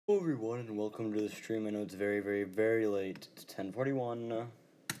Hello everyone and welcome to the stream. I know it's very late. It's 10:41.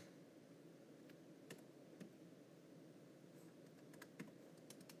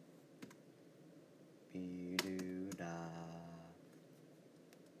 Be-do-da.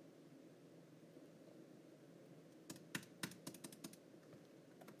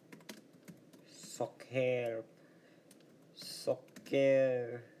 Soccer.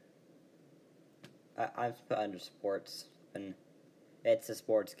 I'm put under sports, and it's a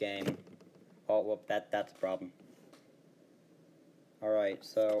sports game. Oh, well, that's a problem. All right,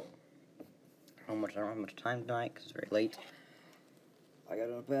 so I don't have much time tonight because it's very late. I got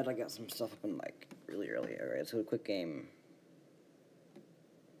out of bed. I got some stuff up in like really early. All right, so a quick game.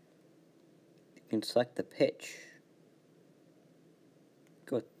 You can select the pitch.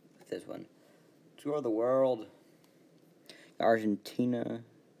 Go with this one. Tour of the world. Argentina.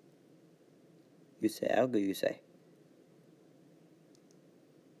 You say, I'll go. You say.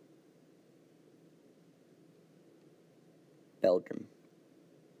 Belgium.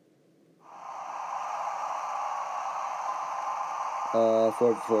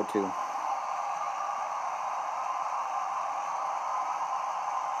 4-4-2.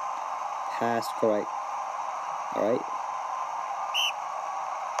 Pass, correct. Alright.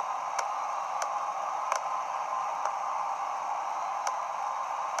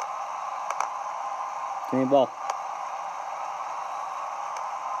 Give me the ball.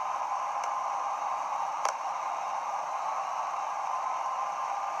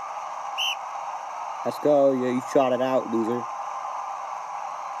 Let's go. Yeah, you shot it out, loser.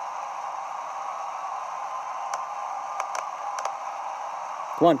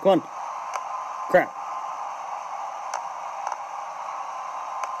 Come on, come on. Crap.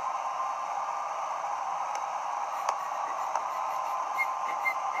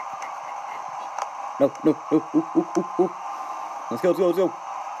 No. Ooh. Let's go.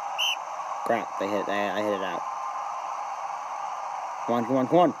 Crap, I hit it out. Come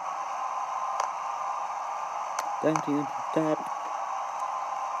on. Thank you, Dad.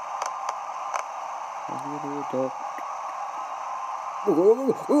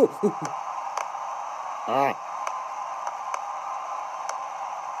 Ah.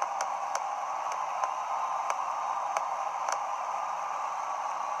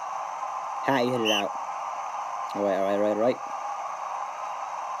 You hit it out. Alright.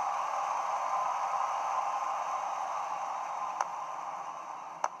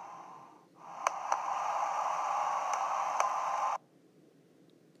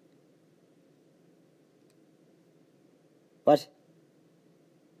 What?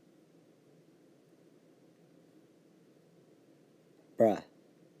 Bruh.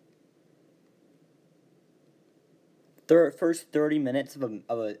 First 30 minutes of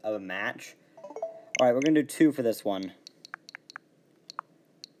a match. Alright, we're gonna do 2 for this one.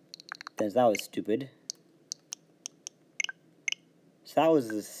 Because that was stupid. So that was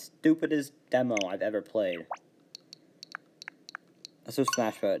the stupidest demo I've ever played. Let's do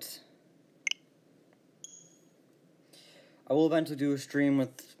Smash Votes. I will eventually do a stream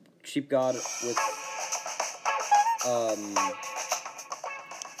with Cheap God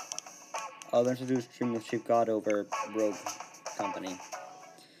I'll eventually do a stream with Cheap God over Rogue Company.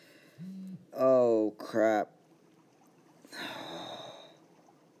 Oh, crap. Let's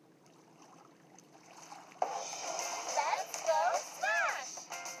go Smash!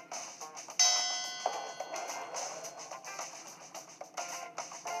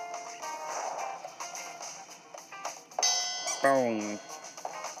 Boom.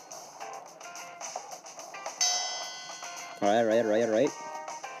 Alright.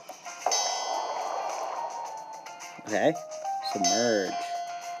 Okay. Submerge.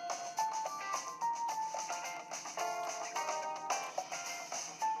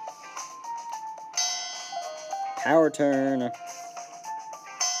 Power turn.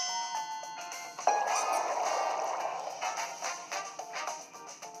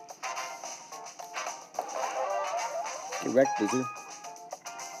 Get wrecked, loser.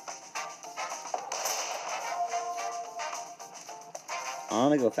 I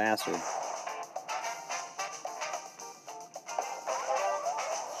want to go faster.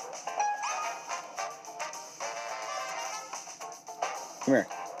 Come here.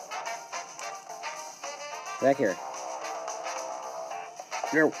 Back here.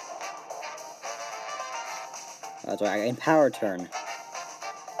 Go. That's right. I can power turn.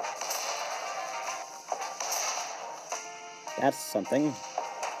 That's something.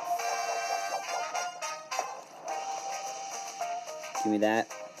 Give me that.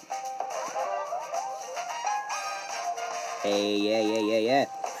 Hey, yeah.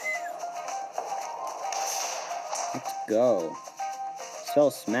 Let's go. Spell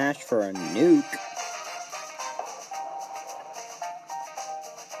smash for a nuke.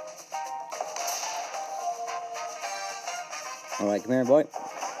 Alright, come here, boy.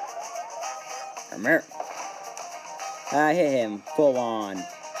 Come here. I hit him full on.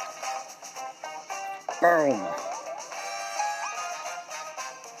 Boom.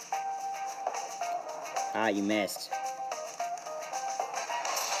 Ah, you missed.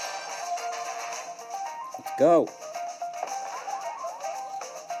 Let's go.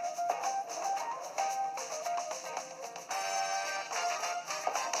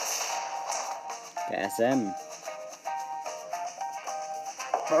 SM.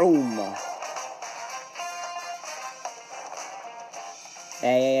 Boom.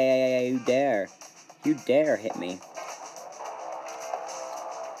 Hey, you dare. You dare hit me.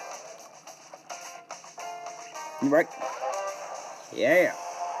 Right. Yeah.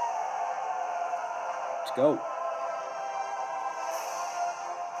 Let's go.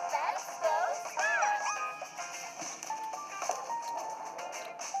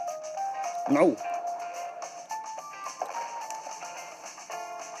 No.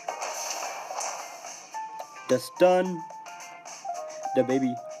 The stun. The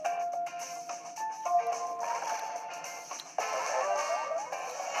baby.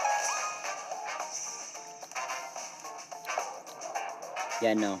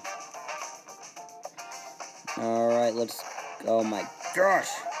 Yeah, no. Alright, let's... Oh my gosh!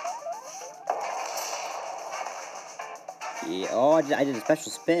 Yeah, oh, I did a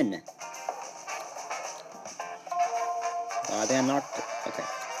special spin. I think I knocked it. Okay.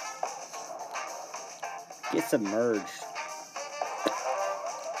 Get submerged.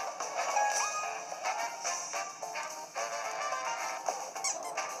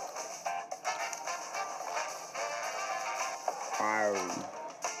 Wow.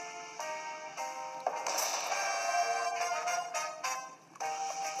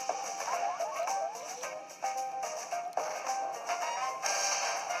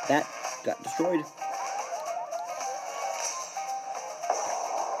 That got destroyed.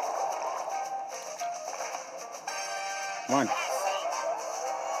 Come on.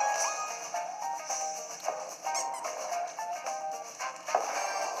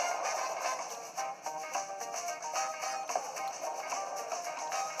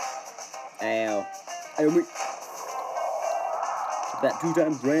 Ow. Ow me. That 2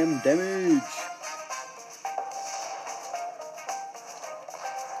 times ram damage.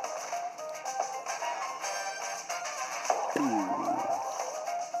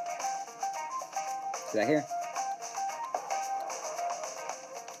 Is that here?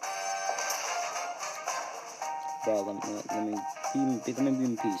 Bro, let me be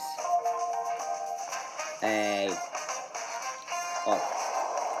in peace. Hey. Oh.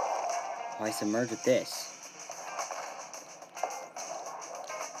 I submerge with this.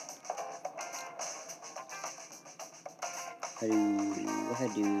 What I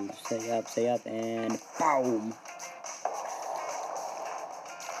do? Stay up, and boom!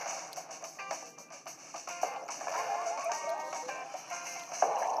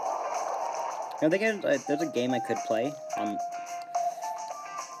 I think there's a game I could play.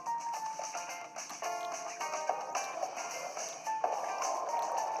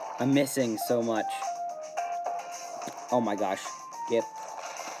 I'm missing so much. Oh my gosh. Get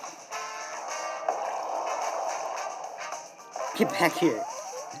back here.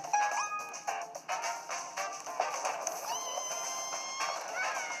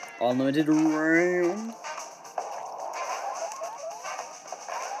 Unlimited RAM.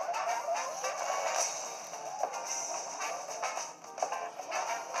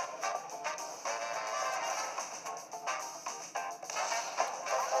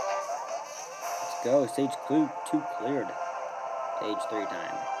 Let's go. Stage 2 cleared. Stage 3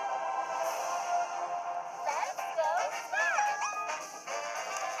 time.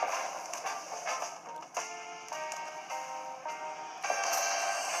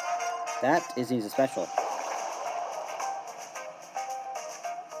 That is a special.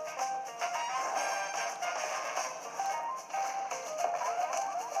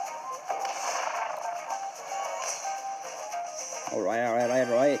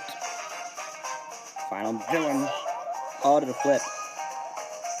 Alright. Final villain. All to the flip.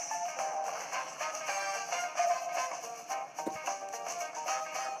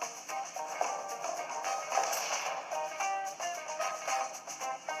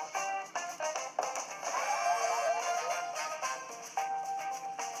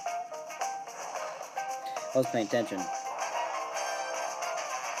 I was paying attention.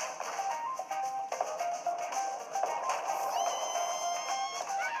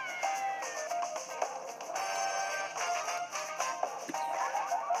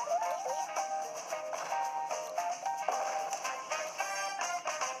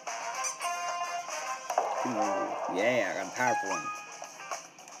 Ooh, yeah, I got a powerful one.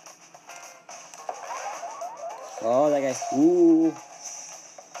 Oh, that guy. Ooh.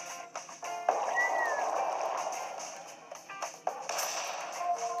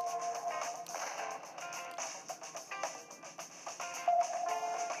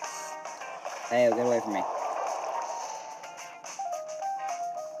 Hey, get away from me.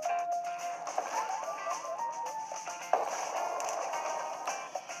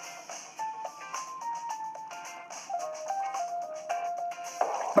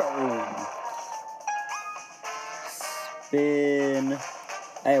 Boom. Spin.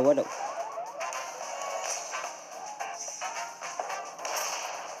 Hey, what a...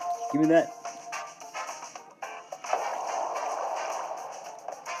 Give me that.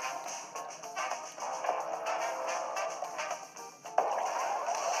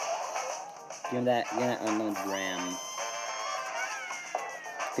 Give me that. Give me that unlimited RAM.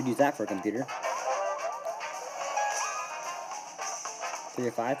 Could use that for a computer.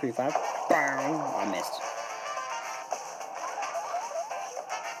 3-5, 3-5. Bow! I missed.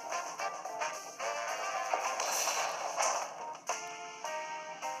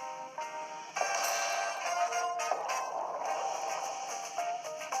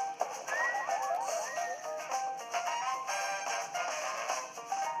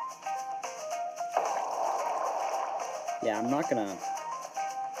 Yeah, I'm not gonna...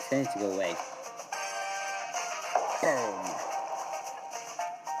 It needs to go away. Boom!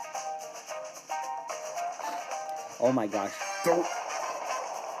 Oh my gosh. Go!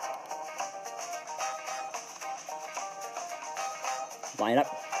 Line up.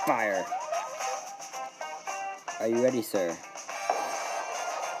 Fire. Are you ready, sir?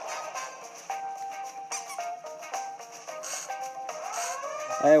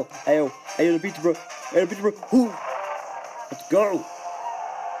 Ayo, ayo, ayo, the pizza bro. Ayo, the pizza bro. Woo! Let's go!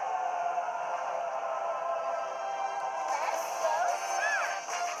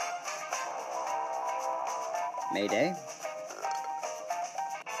 Mayday.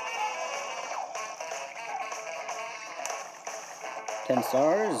 $10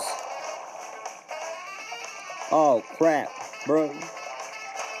 stars. Oh crap, bro.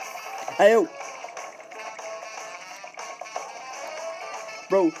 Ayo!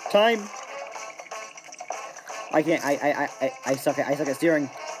 Bro, time! I can't, I suck at steering.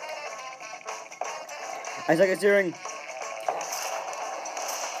 I suck at steering.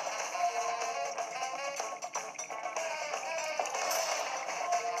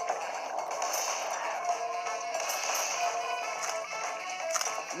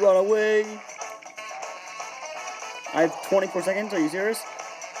 Run away! I have 24 seconds, are you serious?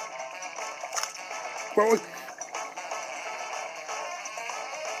 Bro!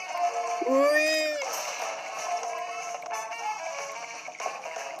 Whee!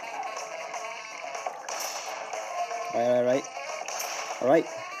 Alright. Alright.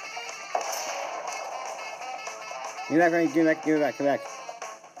 Give me back, Randy. Give me back, give me back, give me back.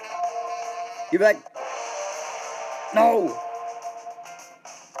 Give me back! No!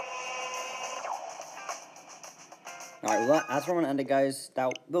 Alright, well that's where I'm gonna end it, guys.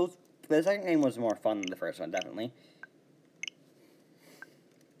 The second game was more fun than the first one, definitely.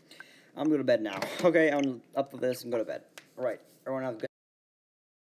 I'm going to bed now. Okay, I'm up for this and go to bed. Alright, everyone have a good